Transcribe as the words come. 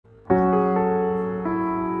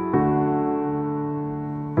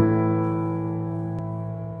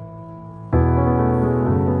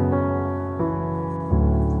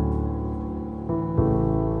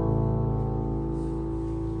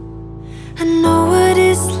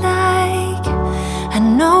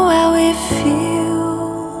it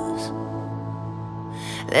feels.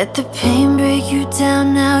 Let the pain break you down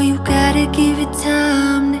now, you gotta give it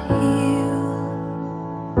time to heal.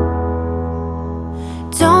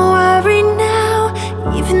 Don't worry now,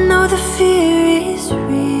 even though the fear is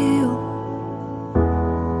real.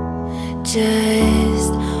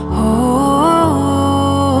 Just hold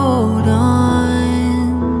on.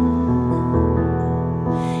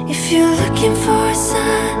 If you're looking for a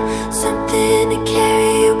sign, something to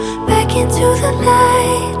carry you back into the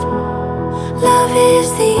light, love is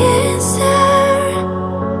the answer.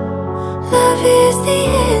 Love is the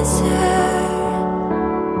answer.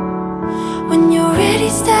 When you're ready,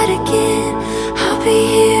 start again. I'll be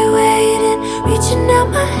here waiting, reaching out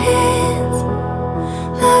my hands.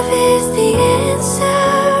 Love is the answer.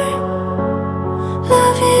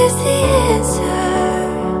 Love is the answer.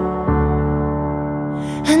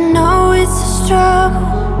 I know it's a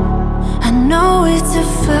struggle, I know it's a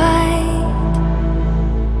fight,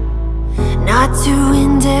 not to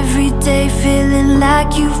end every day feeling like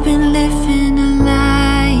you've been living a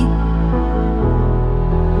lie.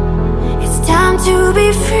 It's time to be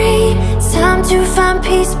free, it's time to find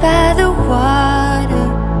peace by the water.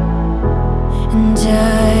 And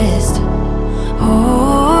just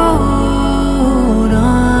hold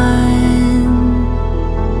on.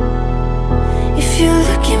 If you're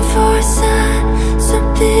looking for a sign,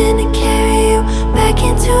 something to carry you back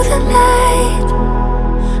into the light,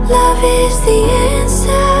 love is the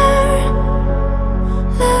answer.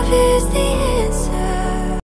 Love is the answer.